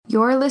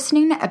You're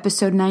listening to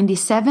episode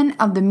 97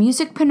 of the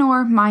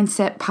Musicpreneur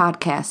Mindset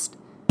Podcast.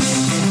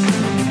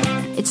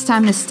 It's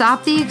time to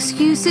stop the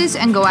excuses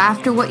and go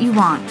after what you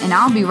want, and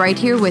I'll be right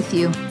here with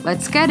you.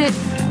 Let's get it.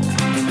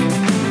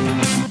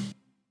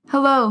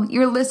 Hello,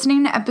 you're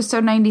listening to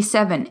episode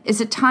 97. Is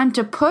it time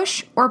to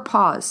push or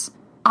pause?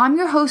 I'm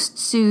your host,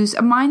 Suze, a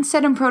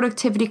mindset and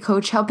productivity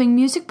coach helping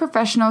music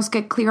professionals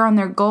get clear on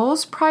their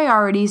goals,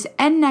 priorities,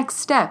 and next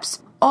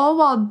steps, all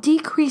while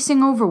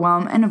decreasing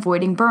overwhelm and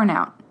avoiding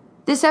burnout.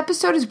 This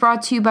episode is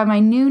brought to you by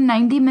my new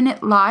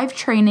 90-minute live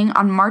training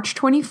on March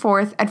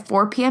 24th at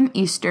 4 p.m.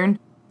 Eastern,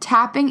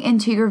 Tapping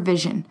into Your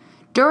Vision.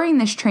 During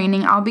this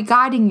training, I'll be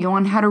guiding you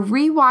on how to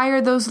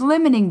rewire those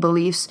limiting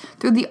beliefs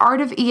through the art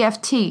of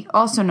EFT,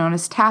 also known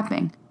as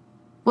tapping.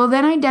 We'll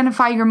then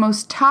identify your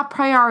most top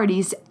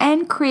priorities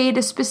and create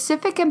a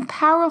specific and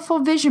powerful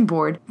vision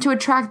board to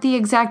attract the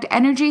exact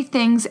energy,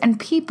 things, and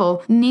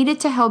people needed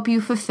to help you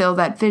fulfill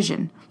that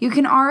vision. You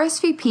can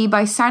RSVP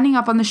by signing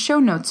up on the show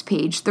notes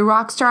page,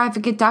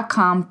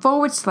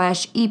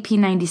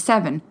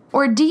 therockstaradvocate.com/EP97,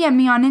 or DM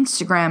me on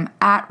Instagram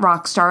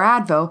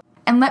 @RockstarAdvo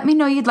and let me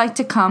know you'd like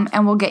to come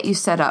and we'll get you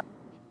set up.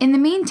 In the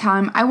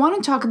meantime, I want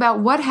to talk about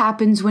what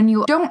happens when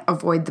you don't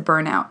avoid the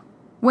burnout.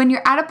 When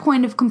you're at a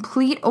point of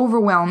complete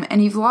overwhelm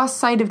and you've lost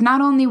sight of not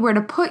only where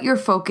to put your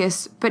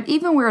focus, but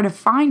even where to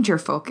find your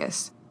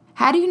focus.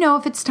 How do you know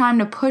if it's time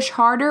to push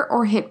harder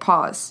or hit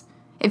pause?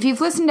 If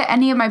you've listened to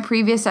any of my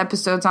previous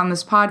episodes on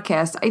this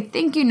podcast, I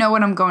think you know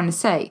what I'm going to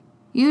say.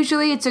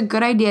 Usually it's a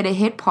good idea to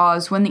hit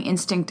pause when the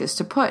instinct is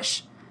to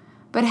push.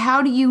 But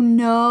how do you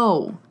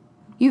know?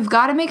 You've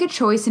got to make a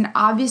choice, and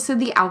obviously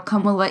the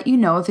outcome will let you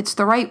know if it's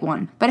the right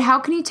one. But how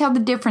can you tell the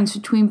difference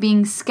between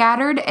being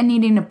scattered and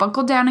needing to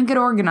buckle down and get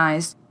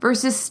organized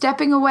versus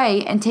stepping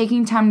away and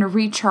taking time to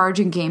recharge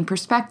and gain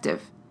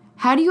perspective?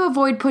 How do you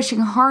avoid pushing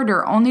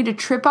harder only to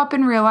trip up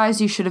and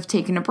realize you should have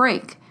taken a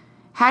break?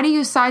 How do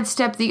you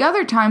sidestep the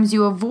other times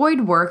you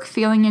avoid work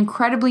feeling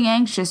incredibly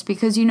anxious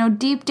because you know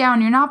deep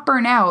down you're not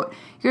burnt out,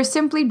 you're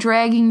simply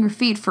dragging your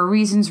feet for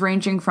reasons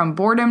ranging from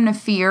boredom to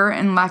fear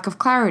and lack of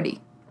clarity?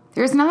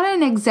 There's not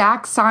an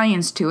exact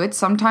science to it.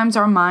 Sometimes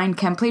our mind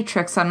can play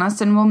tricks on us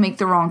and we'll make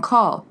the wrong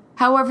call.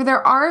 However,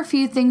 there are a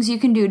few things you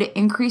can do to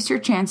increase your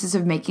chances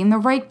of making the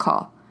right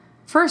call.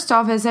 First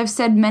off, as I've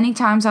said many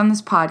times on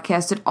this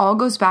podcast, it all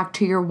goes back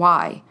to your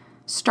why.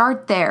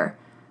 Start there.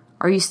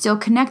 Are you still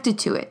connected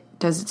to it?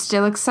 Does it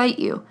still excite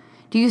you?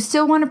 Do you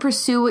still want to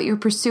pursue what you're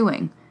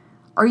pursuing?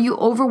 Are you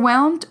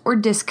overwhelmed or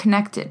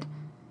disconnected?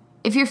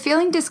 If you're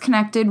feeling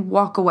disconnected,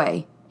 walk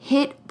away.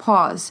 Hit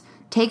pause.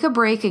 Take a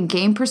break and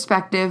gain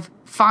perspective,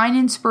 find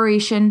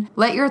inspiration,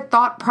 let your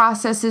thought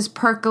processes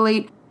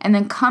percolate, and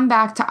then come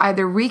back to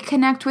either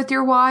reconnect with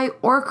your why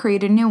or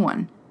create a new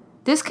one.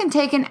 This can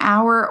take an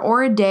hour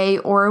or a day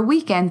or a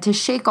weekend to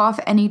shake off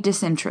any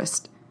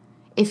disinterest.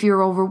 If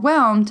you're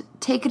overwhelmed,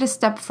 take it a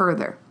step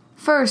further.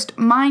 First,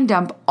 mind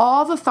dump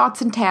all the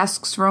thoughts and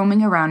tasks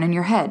roaming around in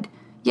your head.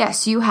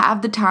 Yes, you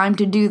have the time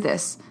to do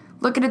this.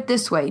 Look at it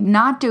this way,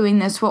 not doing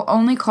this will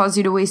only cause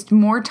you to waste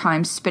more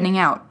time spinning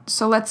out,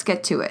 so let's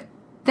get to it.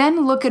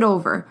 Then look it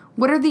over.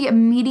 What are the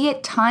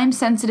immediate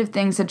time-sensitive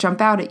things that jump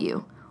out at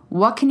you?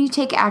 What can you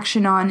take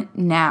action on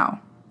now?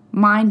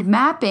 Mind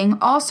mapping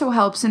also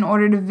helps in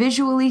order to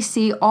visually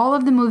see all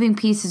of the moving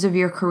pieces of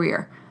your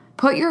career.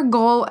 Put your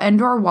goal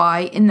and/or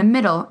why in the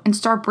middle and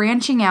start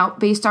branching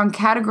out based on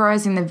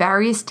categorizing the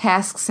various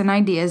tasks and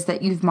ideas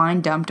that you've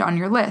mind dumped on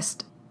your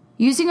list.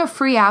 Using a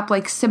free app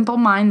like Simple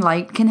Mind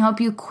Light can help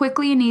you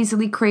quickly and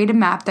easily create a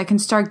map that can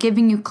start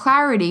giving you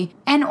clarity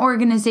and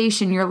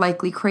organization you're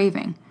likely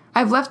craving.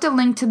 I've left a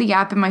link to the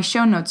app in my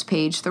show notes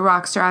page,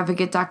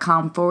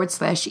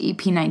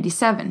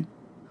 therockstaradvocate.com/EP97.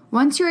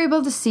 Once you're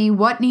able to see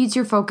what needs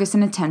your focus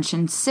and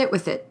attention, sit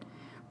with it.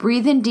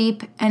 Breathe in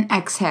deep and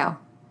exhale.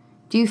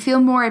 Do you feel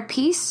more at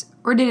peace,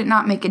 or did it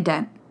not make a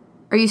dent?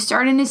 Are you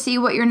starting to see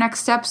what your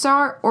next steps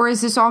are, or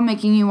is this all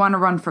making you want to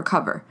run for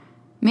cover?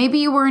 Maybe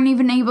you weren't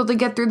even able to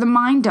get through the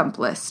mind dump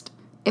list.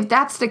 If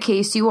that's the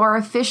case, you are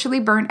officially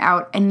burnt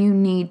out and you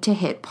need to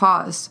hit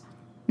pause.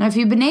 Now, if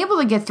you've been able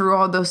to get through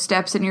all those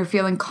steps and you're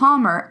feeling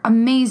calmer,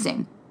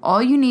 amazing. All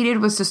you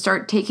needed was to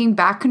start taking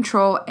back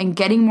control and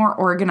getting more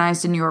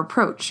organized in your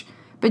approach.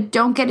 But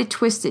don't get it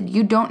twisted.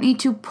 You don't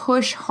need to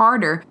push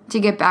harder to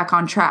get back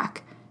on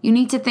track. You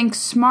need to think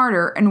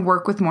smarter and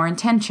work with more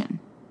intention.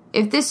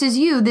 If this is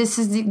you, this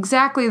is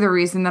exactly the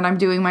reason that I'm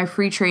doing my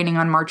free training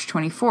on March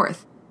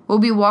 24th. We'll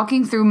be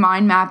walking through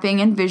mind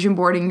mapping and vision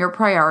boarding your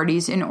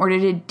priorities in order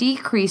to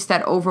decrease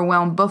that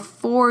overwhelm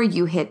before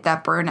you hit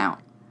that burnout.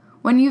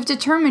 When you've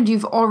determined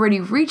you've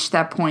already reached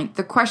that point,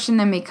 the question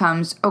then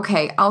becomes,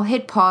 okay, I'll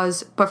hit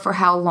pause, but for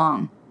how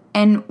long?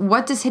 And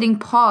what does hitting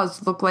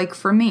pause look like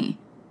for me?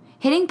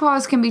 Hitting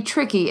pause can be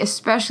tricky,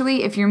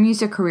 especially if your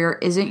music career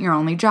isn't your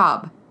only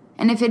job.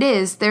 And if it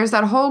is, there's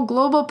that whole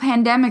global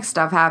pandemic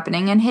stuff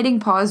happening, and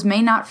hitting pause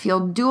may not feel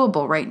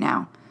doable right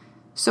now.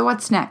 So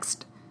what's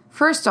next?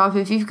 First off,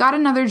 if you've got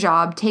another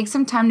job, take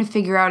some time to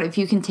figure out if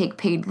you can take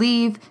paid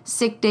leave,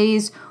 sick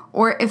days,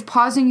 or if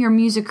pausing your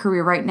music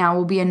career right now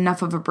will be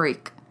enough of a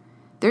break.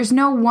 There's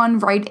no one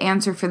right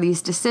answer for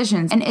these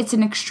decisions, and it's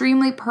an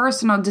extremely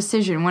personal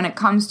decision when it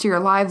comes to your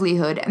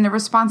livelihood and the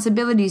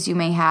responsibilities you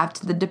may have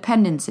to the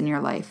dependents in your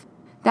life.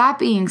 That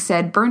being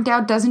said, burnt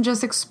out doesn't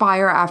just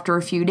expire after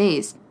a few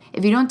days.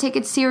 If you don't take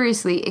it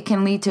seriously, it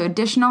can lead to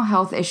additional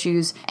health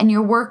issues, and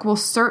your work will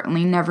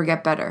certainly never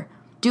get better.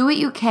 Do what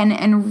you can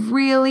and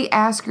really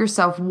ask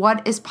yourself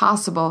what is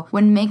possible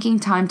when making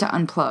time to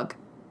unplug.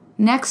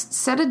 Next,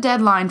 set a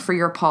deadline for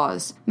your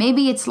pause.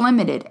 Maybe it's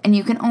limited and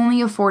you can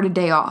only afford a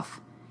day off.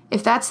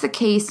 If that's the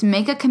case,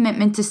 make a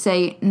commitment to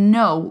say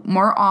no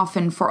more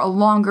often for a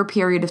longer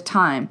period of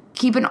time.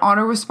 Keep an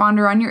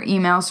autoresponder on your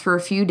emails for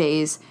a few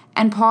days,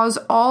 and pause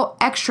all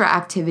extra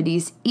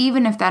activities,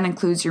 even if that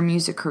includes your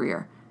music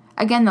career.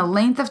 Again, the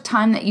length of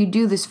time that you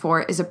do this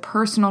for is a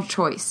personal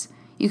choice.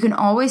 You can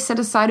always set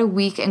aside a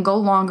week and go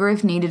longer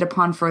if needed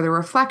upon further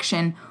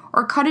reflection,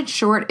 or cut it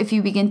short if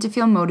you begin to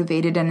feel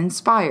motivated and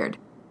inspired.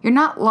 You're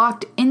not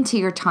locked into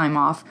your time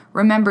off.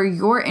 Remember,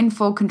 you're in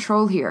full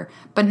control here,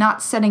 but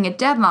not setting a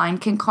deadline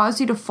can cause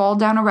you to fall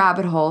down a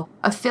rabbit hole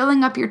of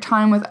filling up your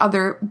time with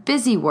other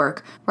busy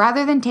work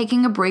rather than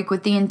taking a break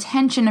with the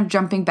intention of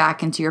jumping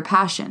back into your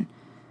passion.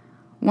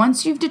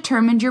 Once you've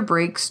determined your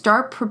break,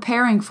 start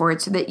preparing for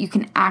it so that you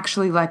can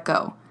actually let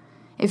go.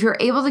 If you're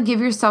able to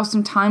give yourself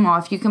some time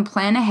off, you can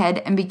plan ahead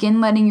and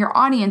begin letting your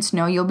audience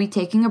know you'll be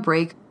taking a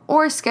break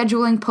or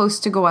scheduling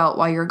posts to go out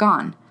while you're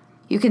gone.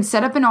 You can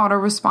set up an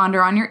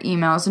autoresponder on your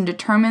emails and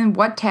determine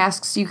what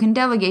tasks you can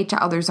delegate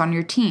to others on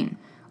your team.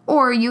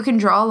 Or you can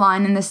draw a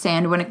line in the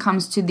sand when it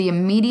comes to the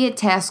immediate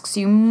tasks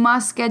you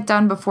must get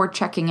done before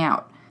checking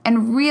out.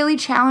 And really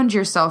challenge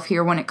yourself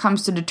here when it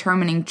comes to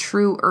determining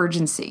true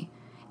urgency.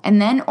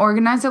 And then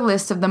organize a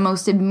list of the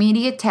most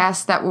immediate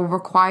tasks that will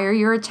require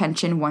your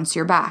attention once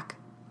you're back.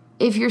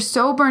 If you're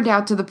so burnt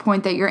out to the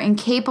point that you're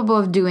incapable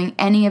of doing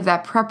any of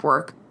that prep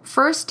work,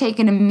 first take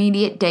an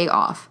immediate day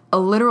off, a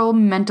literal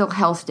mental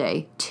health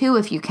day, 2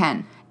 if you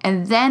can,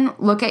 and then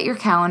look at your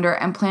calendar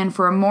and plan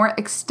for a more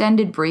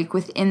extended break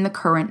within the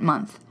current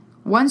month.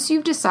 Once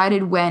you've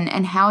decided when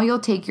and how you'll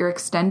take your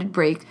extended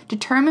break,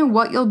 determine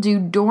what you'll do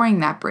during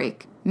that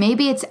break.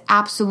 Maybe it's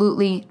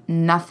absolutely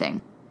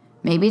nothing.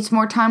 Maybe it's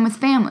more time with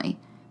family.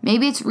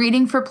 Maybe it's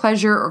reading for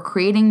pleasure or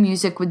creating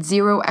music with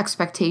zero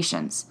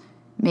expectations.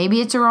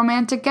 Maybe it's a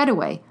romantic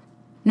getaway.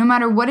 No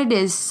matter what it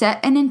is, set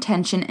an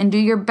intention and do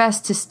your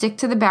best to stick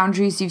to the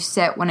boundaries you've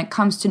set when it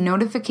comes to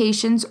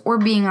notifications or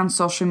being on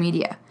social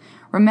media.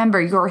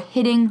 Remember, you're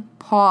hitting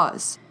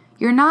pause.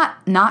 You're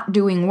not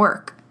doing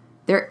work.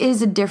 There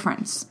is a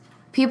difference.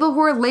 People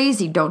who are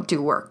lazy don't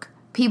do work.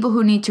 People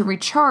who need to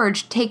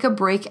recharge take a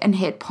break and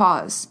hit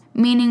pause.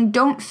 Meaning,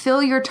 don't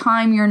fill your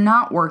time you're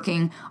not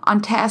working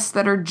on tasks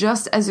that are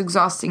just as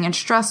exhausting and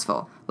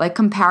stressful, like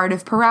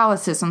comparative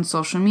paralysis on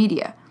social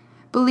media.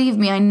 Believe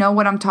me, I know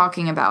what I'm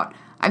talking about.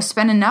 I've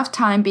spent enough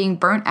time being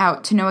burnt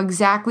out to know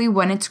exactly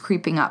when it's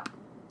creeping up.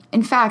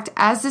 In fact,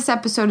 as this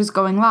episode is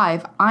going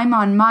live, I'm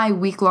on my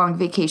week-long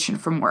vacation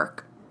from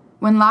work.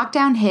 When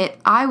lockdown hit,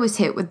 I was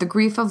hit with the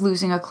grief of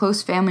losing a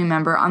close family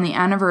member on the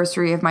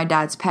anniversary of my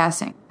dad's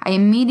passing. I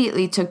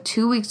immediately took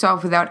 2 weeks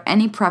off without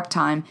any prep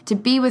time to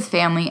be with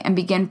family and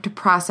begin to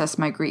process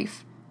my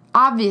grief.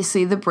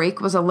 Obviously, the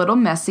break was a little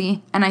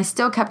messy, and I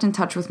still kept in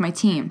touch with my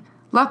team.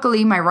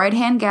 Luckily, my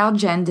right-hand gal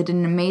Jen did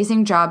an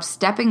amazing job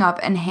stepping up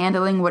and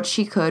handling what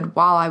she could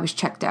while I was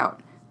checked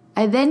out.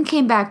 I then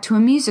came back to a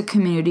music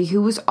community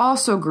who was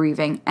also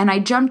grieving, and I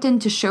jumped in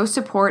to show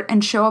support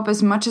and show up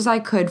as much as I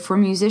could for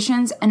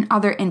musicians and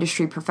other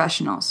industry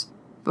professionals.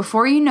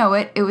 Before you know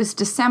it, it was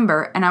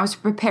December, and I was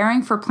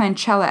preparing for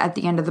Planchella at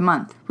the end of the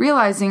month,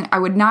 realizing I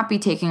would not be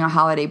taking a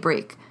holiday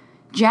break.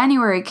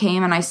 January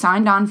came and I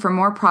signed on for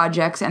more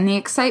projects, and the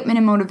excitement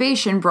and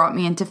motivation brought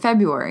me into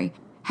February.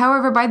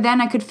 However, by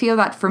then I could feel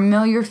that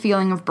familiar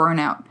feeling of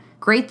burnout.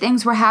 Great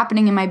things were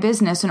happening in my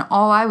business, and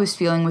all I was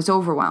feeling was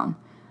overwhelm.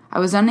 I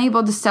was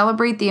unable to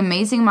celebrate the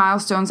amazing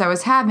milestones I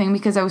was having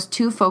because I was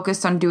too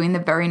focused on doing the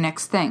very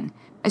next thing.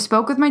 I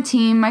spoke with my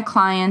team, my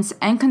clients,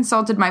 and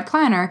consulted my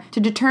planner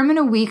to determine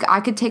a week I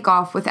could take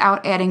off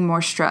without adding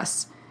more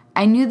stress.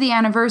 I knew the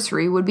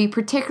anniversary would be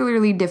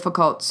particularly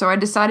difficult, so I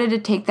decided to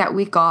take that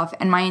week off,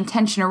 and my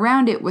intention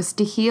around it was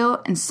to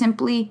heal and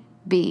simply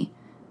be.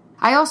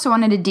 I also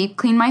wanted to deep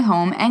clean my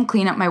home and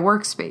clean up my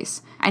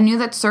workspace. I knew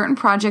that certain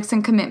projects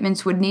and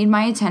commitments would need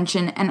my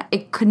attention and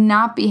it could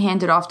not be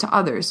handed off to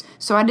others,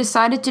 so I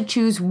decided to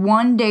choose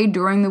one day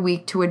during the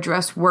week to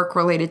address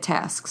work-related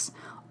tasks.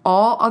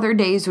 All other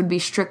days would be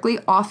strictly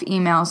off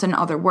emails and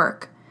other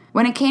work.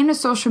 When it came to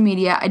social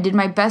media, I did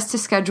my best to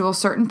schedule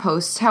certain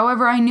posts,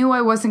 however, I knew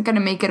I wasn't going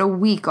to make it a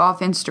week off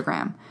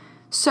Instagram.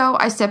 So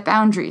I set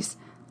boundaries,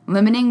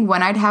 limiting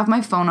when I'd have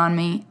my phone on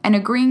me, and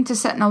agreeing to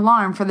set an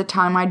alarm for the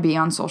time I'd be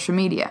on social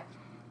media.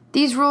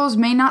 These rules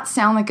may not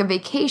sound like a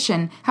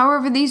vacation,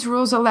 however, these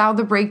rules allow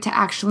the break to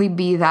actually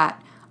be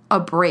that, a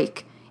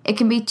break. It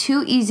can be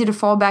too easy to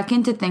fall back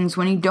into things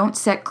when you don't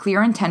set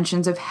clear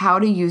intentions of how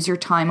to use your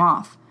time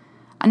off.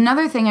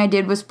 Another thing I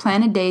did was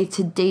plan a day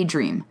to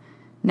daydream.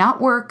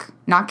 Not work,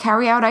 not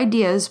carry out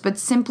ideas, but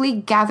simply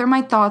gather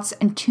my thoughts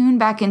and tune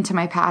back into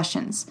my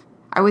passions.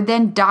 I would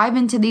then dive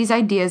into these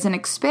ideas and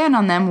expand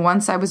on them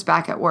once I was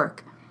back at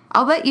work.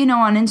 I'll let you know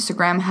on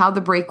Instagram how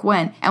the break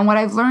went and what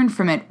I've learned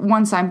from it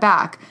once I'm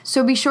back,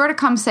 so be sure to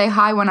come say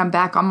hi when I'm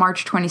back on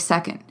March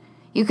 22nd.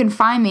 You can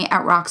find me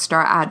at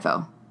Rockstar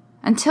Advo.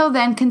 Until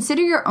then,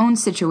 consider your own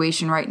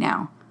situation right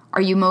now.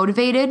 Are you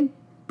motivated?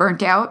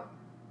 Burnt out?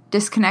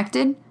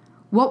 Disconnected?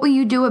 What will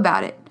you do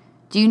about it?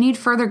 Do you need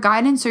further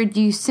guidance or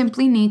do you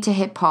simply need to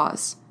hit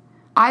pause?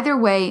 Either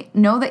way,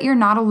 know that you're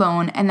not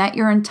alone and that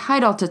you're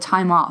entitled to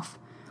time off.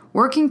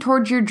 Working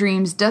towards your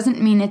dreams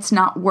doesn't mean it's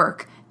not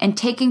work, and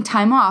taking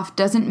time off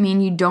doesn't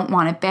mean you don't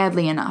want it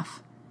badly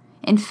enough.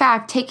 In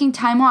fact, taking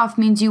time off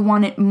means you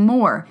want it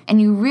more and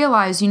you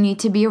realize you need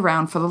to be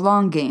around for the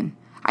long game.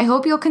 I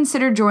hope you'll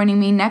consider joining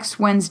me next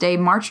Wednesday,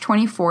 March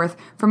 24th,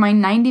 for my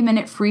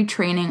 90-minute free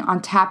training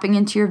on tapping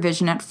into your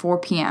vision at 4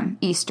 p.m.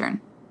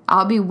 Eastern.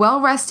 I'll be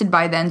well rested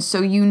by then,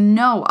 so you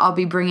know I'll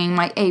be bringing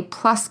my A+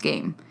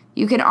 game.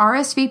 You can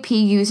RSVP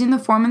using the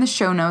form in the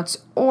show notes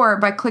or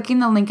by clicking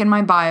the link in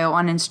my bio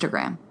on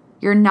Instagram.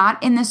 You're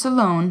not in this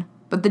alone,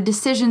 but the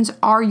decisions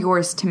are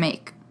yours to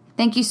make.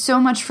 Thank you so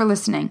much for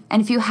listening,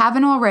 and if you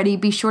haven't already,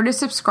 be sure to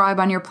subscribe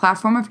on your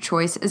platform of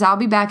choice as I'll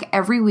be back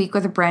every week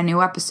with a brand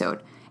new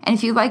episode. And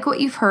if you like what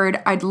you've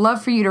heard, I'd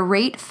love for you to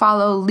rate,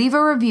 follow, leave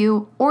a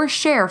review, or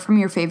share from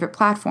your favorite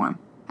platform.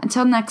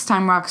 Until next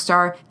time,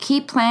 Rockstar,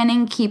 keep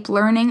planning, keep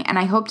learning, and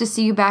I hope to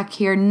see you back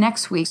here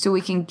next week so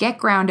we can get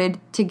grounded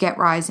to get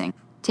rising.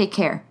 Take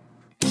care.